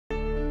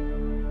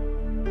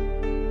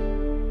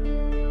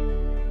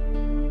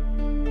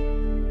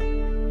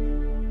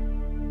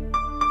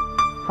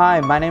Hi,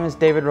 my name is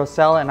David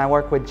Rosell and I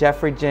work with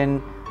Jeffrey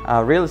Jin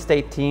real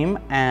estate team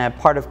and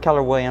part of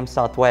Keller Williams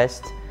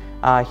Southwest.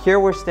 Here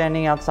we're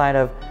standing outside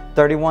of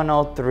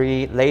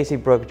 3103 Lazy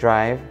Brook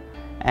Drive,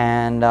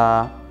 and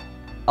a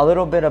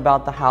little bit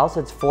about the house.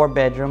 It's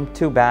 4-bedroom,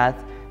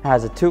 2-bath,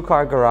 has a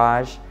 2-car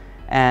garage,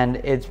 and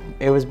it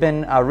was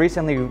been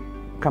recently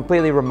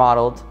completely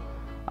remodeled.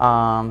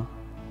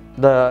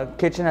 The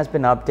kitchen has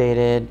been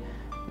updated.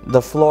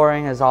 The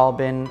flooring is all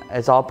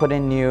put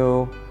in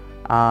new.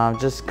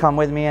 Just come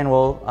with me and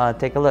we'll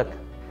take a look.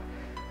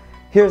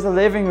 Here's the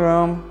living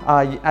room.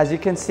 As you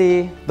can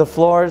see, the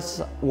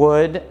floor's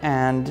wood,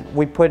 and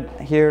we put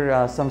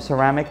here some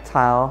ceramic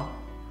tile.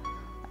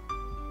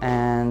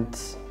 And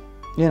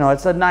you know,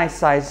 it's a nice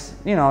size,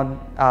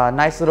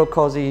 nice little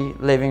cozy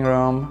living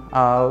room.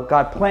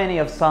 Got plenty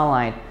of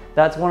sunlight.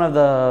 That's one of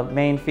the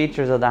main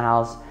features of the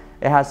house.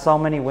 It has so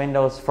many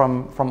windows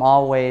from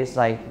all ways.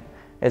 Like,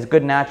 it's a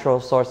good natural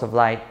source of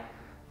light.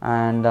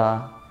 And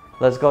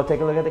let's go take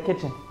a look at the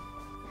kitchen.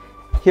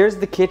 Here's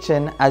the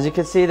kitchen. As you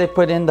can see, they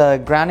put in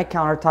the granite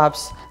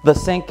countertops. The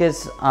sink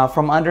is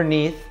from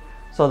underneath,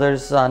 so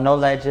there's no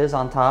ledges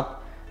on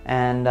top.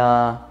 And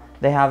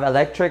they have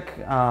electric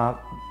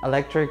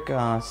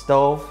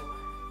stove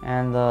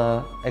and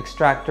the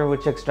extractor,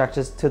 which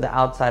extracts to the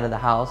outside of the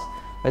house.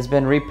 It's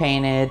been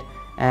repainted,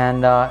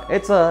 and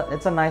it's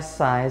a nice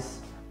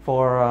size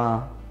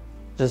for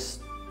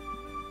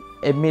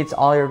it meets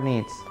all your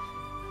needs.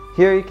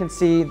 Here you can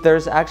see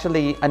there's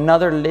actually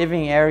another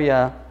living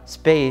area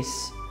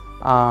space,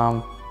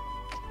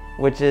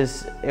 which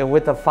is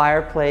with a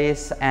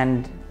fireplace,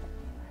 and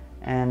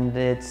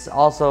it's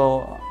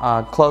also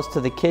close to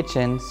the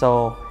kitchen,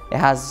 so it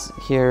has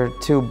here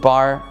 2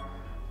 bar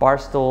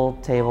stool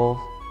tables.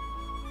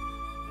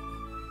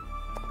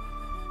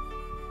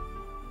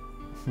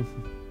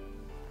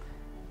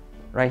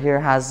 Right here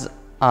has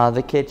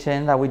the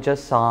kitchen that we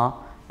just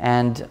saw,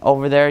 and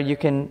over there you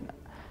can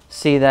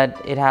see that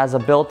it has a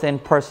built-in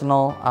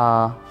personal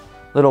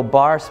little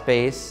bar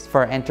space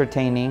for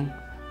entertaining.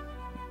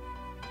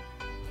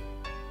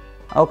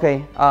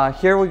 Okay,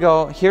 here we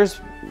go. Here's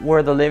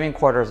where the living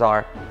quarters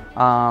are.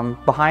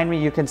 Behind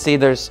me you can see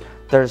there's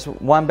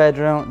 1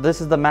 bedroom.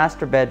 This is the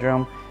master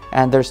bedroom,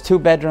 and there's 2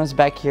 bedrooms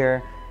back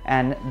here,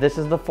 and this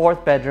is the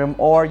 4th bedroom,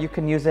 or you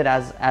can use it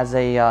as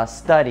a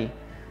study.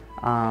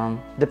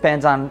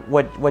 Depends on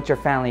what your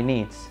family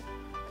needs,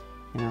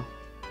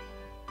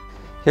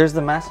 Here's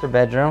the master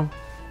bedroom.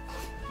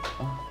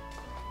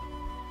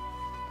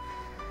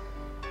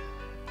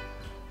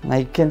 Now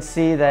you can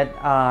see that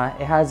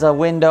it has a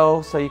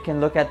window, so you can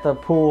look at the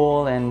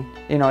pool, and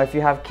if you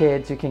have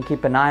kids, you can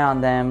keep an eye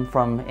on them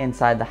from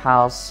inside the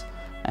house.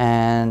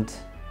 And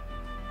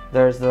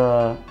there's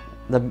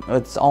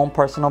its own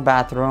personal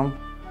bathroom,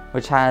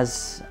 which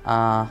has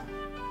all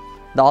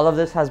of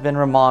this has been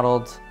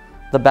remodeled.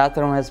 The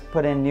bathroom has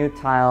put in new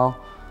tile,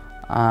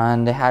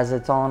 and it has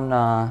its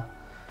own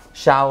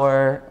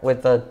shower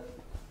with a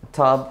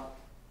tub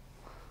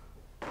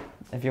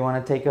if you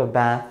want to take a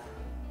bath.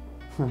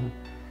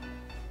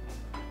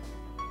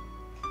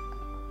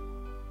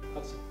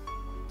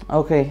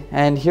 Okay,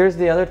 and here's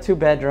the other 2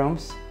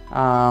 bedrooms.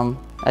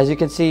 As you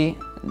can see,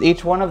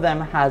 each one of them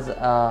has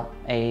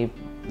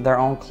their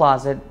own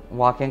closet,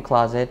 walk-in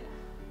closet,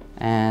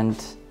 and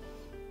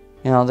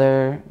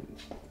they're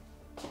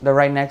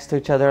right next to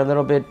each other, a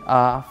little bit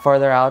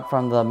further out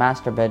from the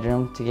master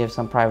bedroom to give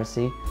some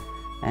privacy.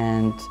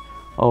 And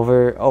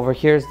over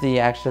here's the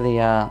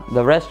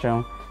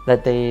restroom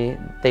that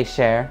they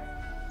share.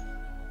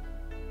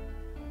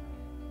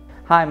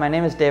 Hi, my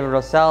name is David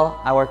Rosell.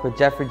 I work with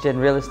Jeffrey Jin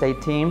real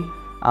estate team,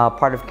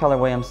 part of Keller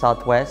Williams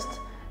Southwest.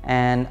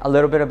 And a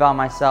little bit about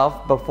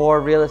myself.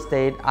 Before real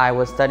estate, I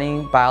was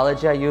studying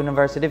biology at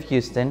University of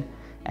Houston,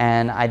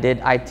 and I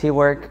did IT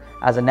work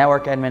as a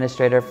network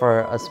administrator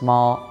for a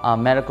small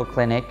medical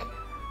clinic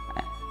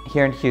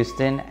here in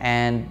Houston.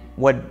 And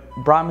what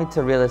brought me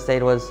to real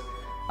estate was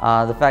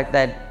the fact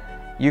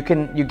that you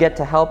get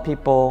to help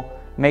people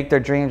make their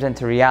dreams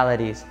into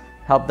realities,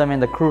 help them in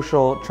the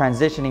crucial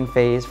transitioning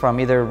phase from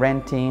either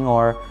renting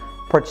or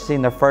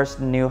purchasing their first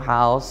new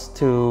house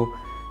to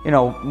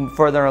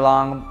further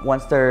along,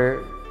 once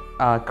their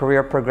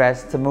career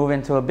progressed, to move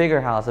into a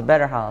bigger house, a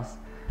better house.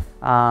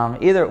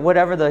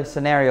 Whatever the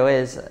scenario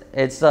is,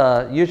 it's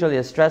usually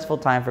a stressful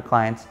time for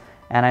clients,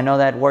 and I know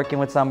that working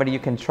with somebody you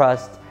can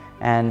trust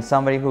and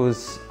somebody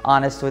who's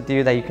honest with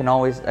you, that you can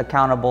always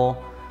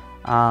accountable,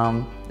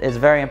 is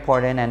very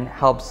important and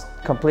helps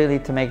completely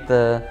to make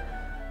the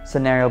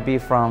scenario be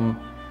from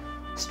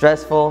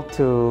stressful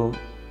to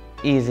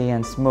easy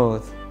and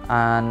smooth.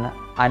 And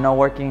I know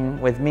working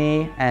with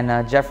me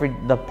and Jeffrey,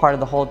 the part of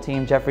the whole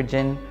team, Jeffrey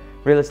Jin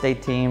real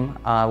estate team,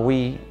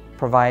 we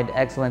provide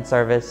excellent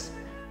service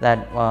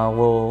that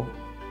will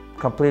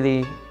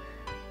completely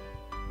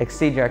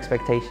exceed your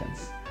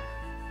expectations.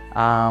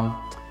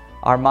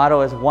 Our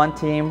motto is 1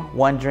 team,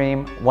 1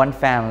 dream, 1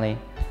 family,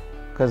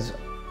 because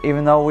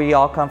even though we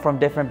all come from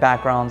different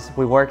backgrounds,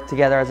 we work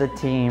together as a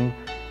team,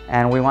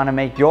 and we want to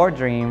make your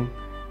dream,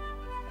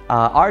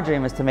 our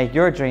dream is to make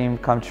your dream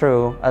come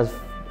true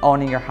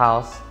owning your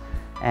house,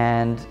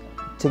 and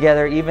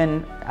together,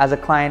 even as a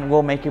client,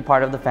 we'll make you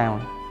part of the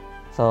family.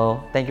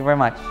 So thank you very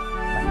much.